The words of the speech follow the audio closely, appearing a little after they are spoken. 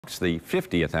It's the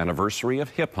 50th anniversary of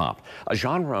hip-hop, a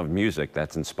genre of music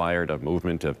that's inspired a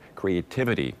movement of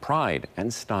creativity, pride,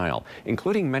 and style,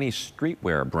 including many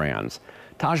streetwear brands.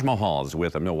 Taj Mahal's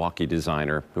with a Milwaukee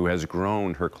designer who has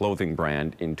grown her clothing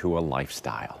brand into a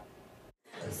lifestyle.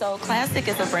 So Classic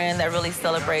is a brand that really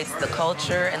celebrates the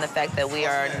culture and the fact that we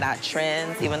are not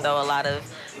trends, even though a lot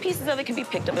of pieces of it can be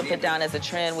picked up and put down as a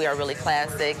trend. We are really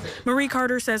classic. Marie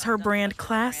Carter says her brand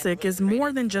Classic is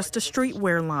more than just a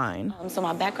streetwear line. So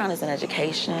my background is in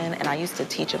education, and I used to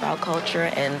teach about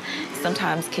culture, and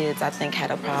sometimes kids, I think,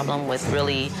 had a problem with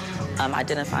really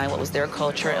identifying what was their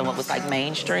culture and what was like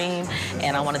mainstream,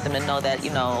 and I wanted them to know that,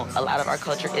 you know, a lot of our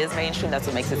culture is mainstream. That's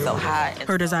what makes it so hot.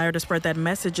 Her desire to spread that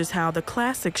message is how the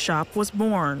Classic shop was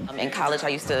born. In college, I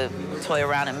used to toy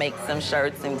around and make some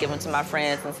shirts and give them to my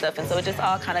friends and stuff, and so it just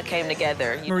all kind of came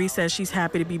together. Marie says she's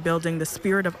happy to be building the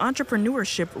spirit of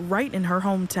entrepreneurship right in her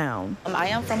hometown. I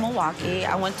am from Milwaukee.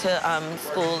 I went to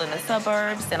school in the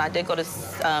suburbs, and I did go to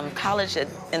college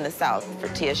in the South for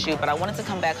TSU, but I wanted to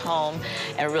come back home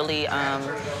and really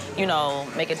you know,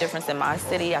 make a difference in my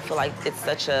city. I feel like it's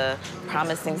such a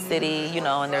promising city, you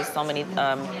know, and there's so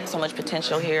much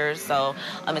potential here. So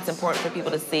it's important for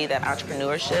people to see that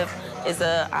entrepreneurship is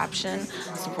an option.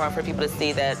 It's important for people to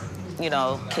see that, you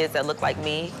know, kids that look like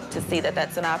me, to see that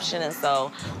that's an option, and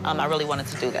so I really wanted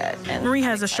to do that. And Marie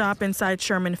has a shop inside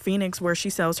Sherman Phoenix where she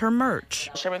sells her merch.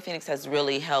 Sherman Phoenix has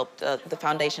really helped. The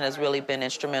foundation has really been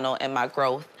instrumental in my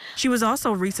growth. She was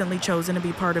also recently chosen to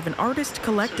be part of an artist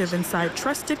collective inside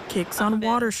Trusted Kicks on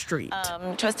Water Street.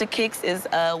 Trusted Kicks is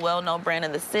a well-known brand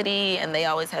in the city, and they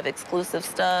always have exclusive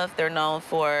stuff. They're known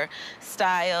for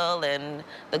style and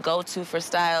the go-to for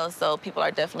style, so people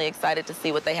are definitely excited to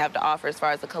see what they have to offer as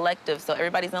far as the collective. So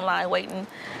everybody's in line waiting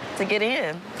to get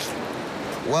in.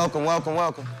 Welcome, welcome,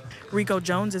 welcome. Rico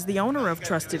Jones is the owner of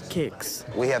Trusted Kicks.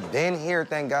 We have been here,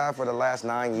 thank God, for the last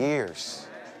 9 years.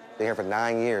 Been here for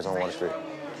 9 years on Water Street.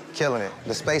 Killing it.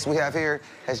 The space we have here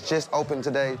has just opened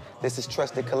today. This is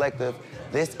Trusted Collective.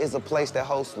 This is a place that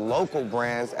hosts local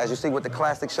brands. As you see with the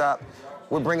Classic shop,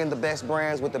 we're bringing the best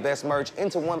brands with the best merch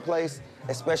into one place,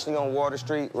 especially on Water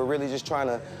Street. We're really just trying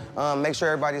to make sure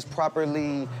everybody's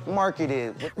properly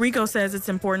marketed. Rico says it's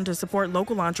important to support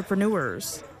local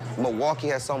entrepreneurs. Milwaukee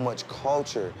has so much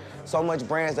culture, so much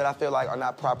brands that I feel like are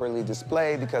not properly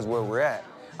displayed because where we're at.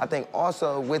 I think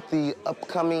also with the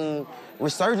upcoming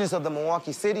resurgence of the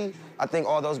Milwaukee city, I think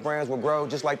all those brands will grow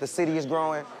just like the city is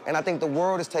growing, and I think the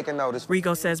world is taking notice.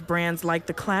 Rico says brands like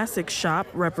the Classic shop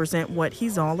represent what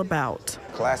he's all about.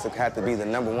 Classic had to be the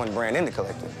 #1 brand in the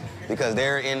collective because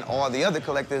they're in all the other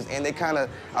collectives, and they kind of,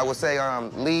 I would say,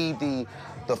 lead the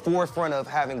forefront of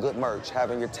having good merch,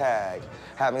 having your tag,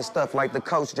 having stuff like the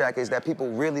Coach jackets that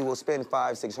people really will spend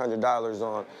 $500, $600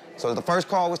 on. So the first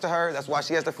call was to her. That's why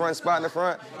she has the front spot in the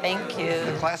front. Thank you.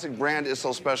 The Classic brand is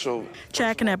so special.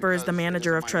 Chad Knepper is the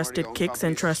manager of Trusted Kicks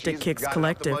and Trusted Kicks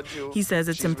Collective. He says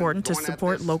it's important to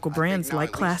support local brands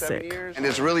like Classic. And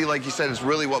it's really, like you said, it's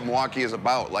really what Milwaukee is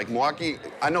about. Like Milwaukee,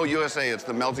 I know USA, it's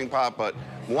the melting pot, but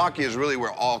Milwaukee is really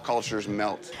where all cultures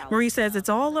melt. Marie says it's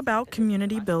all about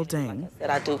community building.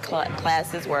 I do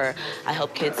classes where I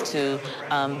help kids to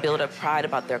build a pride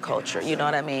about their culture, you know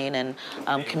what I mean, and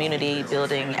community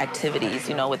building activities,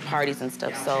 you know, with parties and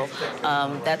stuff. So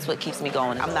that's what keeps me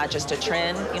going. I'm not just a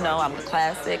trend, you know, I'm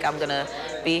Classic. I'm gonna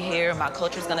be here, my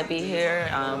culture's gonna be here.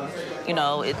 You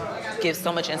know, it gives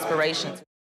so much inspiration.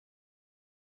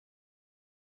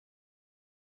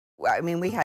 I mean, we had